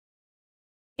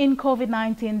In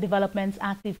COVID-19 developments,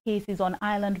 active cases on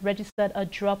island registered a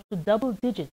drop to double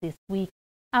digits this week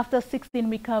after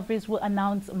 16 recoveries were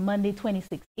announced Monday,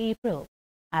 26 April.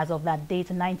 As of that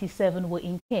date, 97 were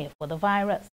in care for the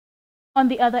virus. On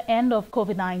the other end of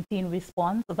COVID-19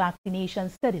 response,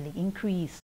 vaccination steadily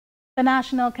increased. The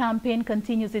national campaign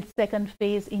continues its second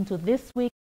phase into this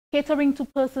week, catering to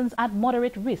persons at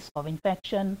moderate risk of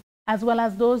infection, as well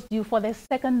as those due for their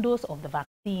second dose of the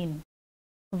vaccine.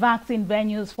 Vaccine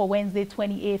venues for Wednesday,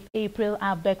 28 April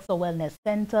are Bexar Wellness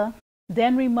Center,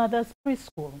 Denry Mothers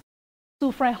Preschool,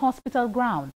 Soufrière Hospital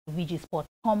Grounds, VG Sports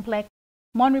Complex,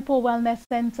 Monrepo Wellness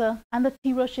Center, and the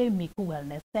T. Rocher Miku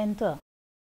Wellness Center.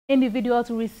 Individuals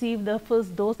who receive the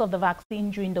first dose of the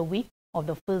vaccine during the week of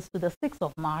the 1st to the 6th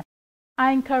of March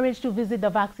are encouraged to visit the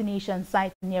vaccination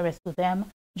site nearest to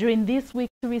them during this week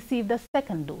to receive the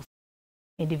second dose.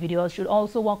 Individuals should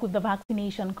also walk with the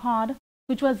vaccination card,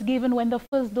 which was given when the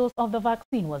first dose of the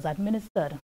vaccine was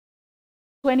administered.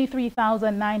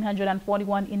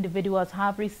 23,941 individuals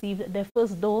have received their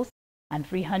first dose and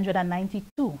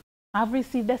 392 have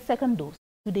received their second dose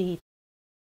to date.